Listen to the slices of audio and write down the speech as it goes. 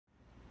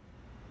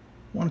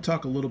I want to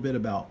talk a little bit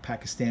about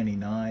Pakistani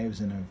knives,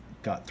 and I've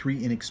got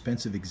three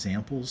inexpensive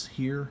examples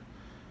here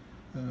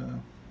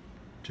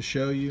to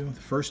show you.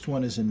 The first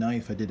one is a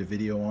knife I did a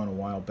video on a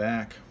while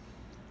back.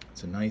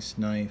 It's a nice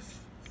knife,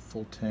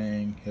 full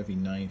tang, heavy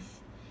knife.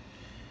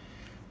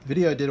 The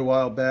video I did a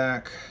while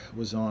back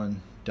was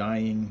on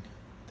dyeing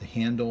the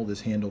handle.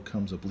 This handle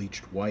comes a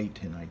bleached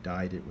white, and I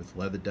dyed it with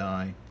leather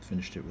dye,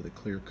 finished it with a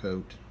clear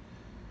coat.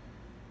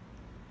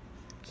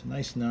 It's a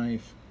nice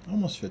knife,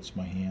 almost fits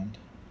my hand.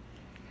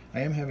 I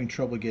am having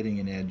trouble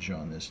getting an edge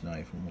on this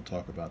knife, and we'll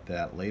talk about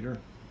that later.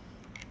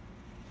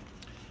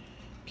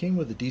 Came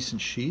with a decent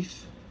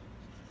sheath.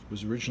 It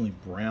was originally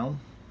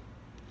brown.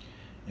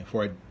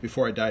 And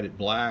before I dyed it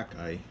black,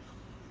 I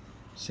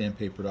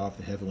sandpapered off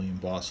the heavily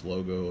embossed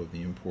logo of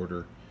the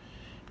importer,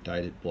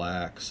 dyed it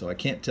black. So I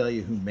can't tell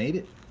you who made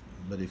it,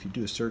 but if you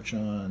do a search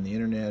on the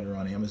internet or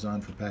on Amazon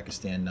for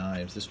Pakistan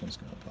knives, this one's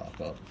going to pop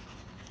up.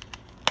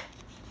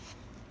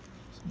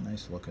 It's a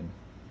nice looking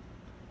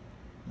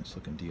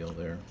deal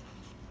there.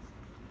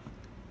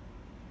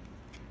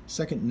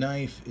 Second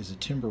knife is a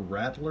timber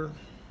rattler.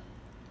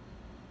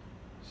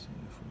 See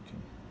if we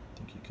can, I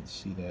think you can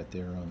see that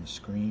there on the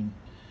screen.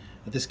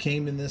 This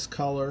came in this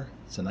color.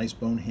 It's a nice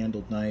bone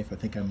handled knife. I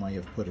think I might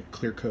have put a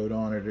clear coat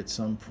on it at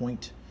some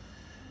point.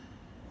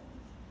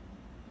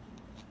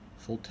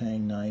 Full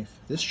tang knife.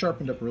 This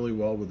sharpened up really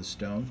well with a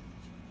stone.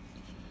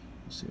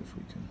 Let's see if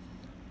we can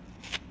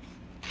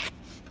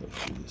go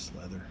through this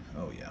leather.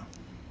 Oh yeah.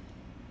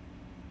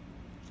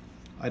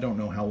 I don't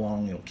know how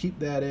long it'll keep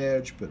that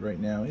edge, but right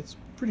now it's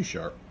pretty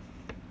sharp.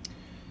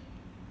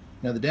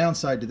 Now the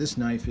downside to this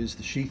knife is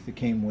the sheath that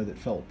came with it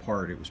fell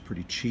apart. It was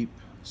pretty cheap,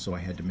 so I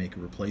had to make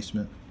a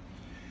replacement.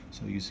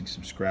 So using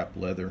some scrap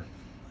leather,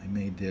 I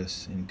made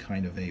this in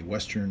kind of a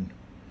Western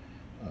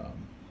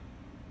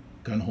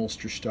gun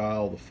holster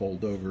style, the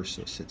fold over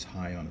so it sits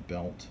high on a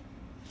belt.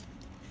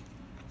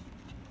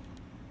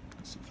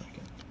 Let's see if I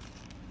can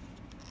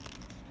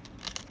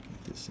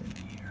get this in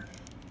here.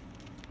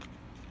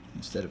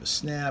 Instead of a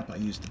snap, I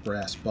used the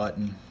brass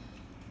button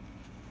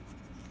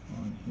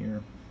on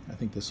here. I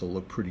think this will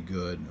look pretty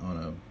good on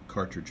a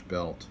cartridge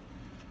belt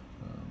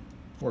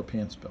or a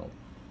pants belt.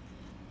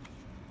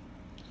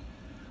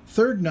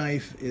 Third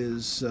knife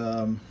is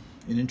an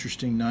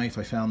interesting knife.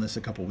 I found this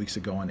a couple weeks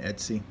ago on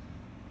Etsy.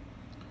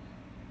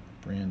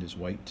 Brand is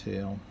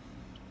Whitetail,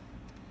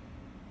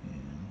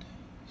 and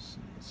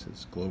it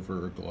says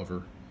Glover or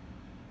Glover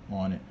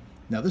on it.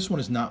 Now this one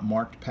is not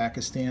marked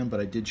Pakistan, but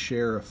I did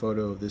share a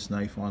photo of this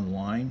knife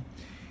online,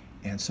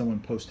 and someone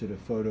posted a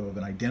photo of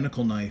an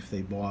identical knife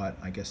they bought,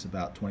 I guess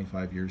about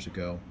 25 years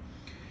ago.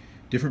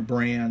 Different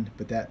brand,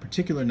 but that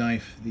particular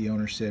knife, the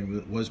owner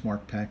said, was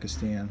marked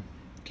Pakistan.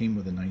 Came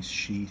with a nice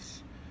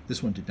sheath.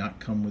 This one did not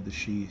come with the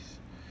sheath,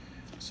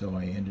 so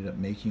I ended up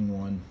making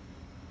one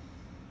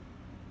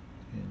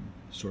in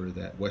sort of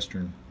that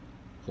Western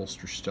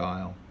holster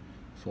style,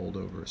 fold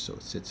over so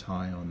it sits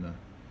high on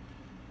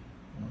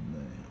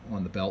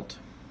the belt.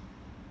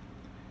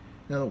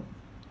 Now,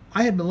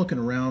 I had been looking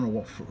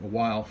around for a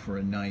while for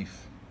a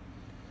knife,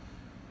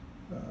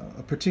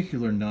 a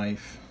particular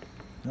knife.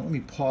 Now let me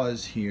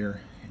pause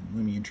here and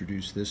let me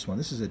introduce this one.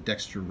 This is a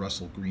Dexter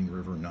Russell Green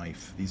River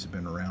knife. These have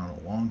been around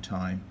a long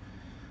time.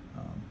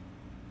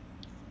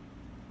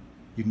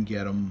 You can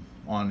get them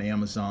on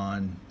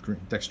Amazon.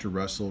 Dexter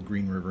Russell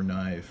Green River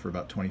knife for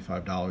about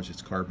 $25.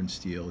 It's carbon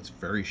steel. It's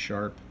very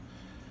sharp.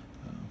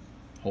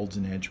 Holds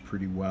an edge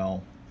pretty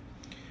well.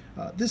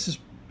 This is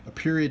a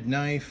period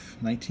knife,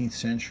 19th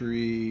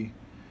century.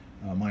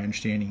 My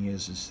understanding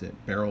is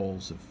that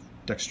barrels of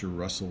Dexter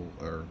Russell,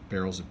 or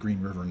barrels of Green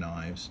River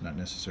knives, not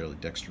necessarily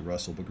Dexter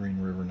Russell, but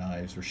Green River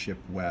knives, are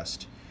shipped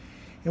west.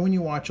 And when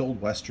you watch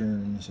old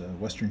westerns,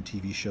 Western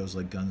TV shows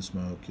like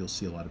Gunsmoke, you'll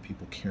see a lot of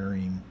people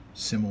carrying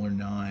similar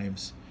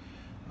knives.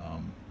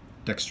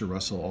 Dexter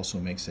Russell also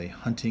makes a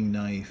hunting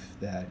knife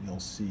that you'll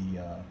see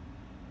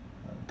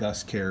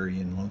Gus carry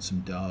in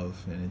Lonesome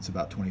Dove, and it's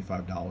about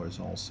 $25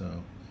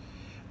 also.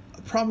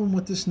 The problem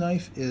with this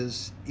knife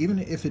is, even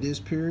if it is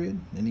period,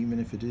 and even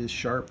if it is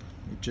sharp,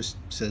 it just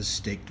says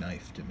steak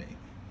knife to me.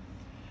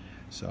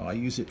 So I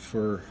use it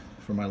for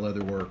my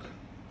leather work.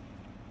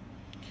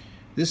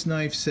 This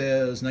knife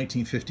says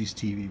 1950s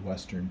TV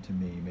Western to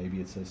me.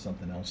 Maybe it says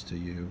something else to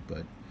you,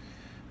 but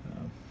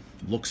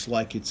looks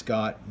like it's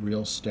got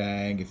real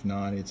stag. If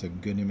not, it's a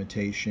good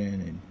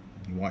imitation. And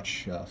you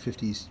watch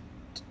 50s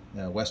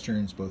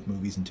Westerns, both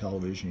movies and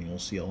television, you'll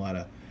see a lot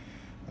of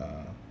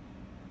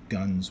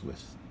guns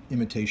with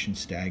imitation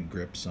stag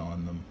grips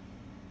on them.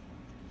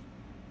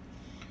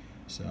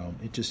 So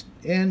it just,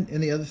 and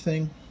the other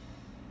thing,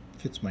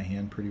 fits my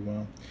hand pretty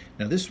well.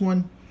 Now this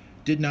one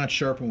did not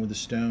sharpen with a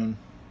stone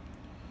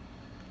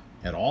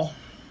at all.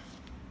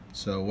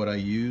 So what I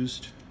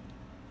used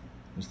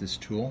was this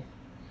tool.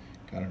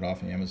 Got it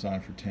off of Amazon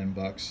for 10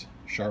 bucks,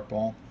 Sharp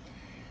Ball.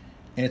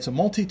 And it's a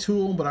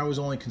multi-tool, but I was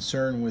only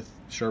concerned with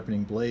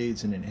sharpening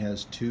blades, and it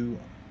has two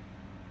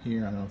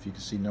here. I don't know if you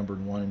can see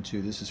numbered 1 and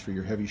 2. This is for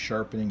your heavy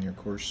sharpening. Your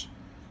coarse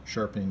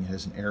sharpening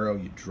has an arrow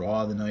you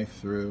draw the knife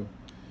through.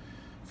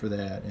 for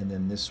that, and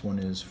then this one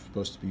is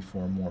supposed to be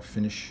for more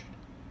finish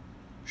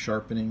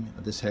sharpening.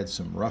 This had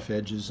some rough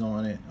edges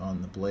on it,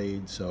 on the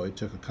blade, so it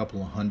took a couple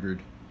of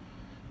hundred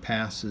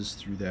passes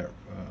through that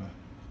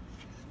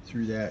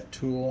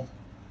tool.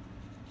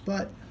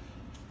 But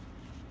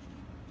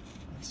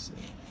let's see,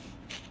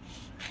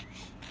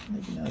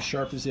 maybe not as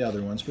sharp as the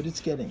other ones, but it's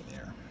getting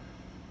there.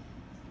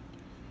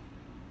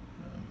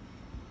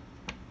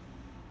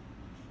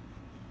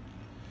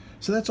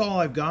 So that's all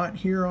I've got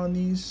here on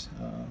these.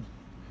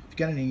 If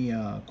you've got any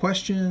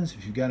questions,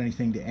 if you've got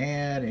anything to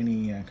add,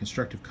 any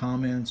constructive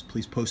comments,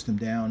 please post them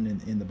down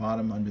in the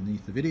bottom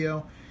underneath the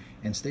video,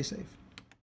 and stay safe.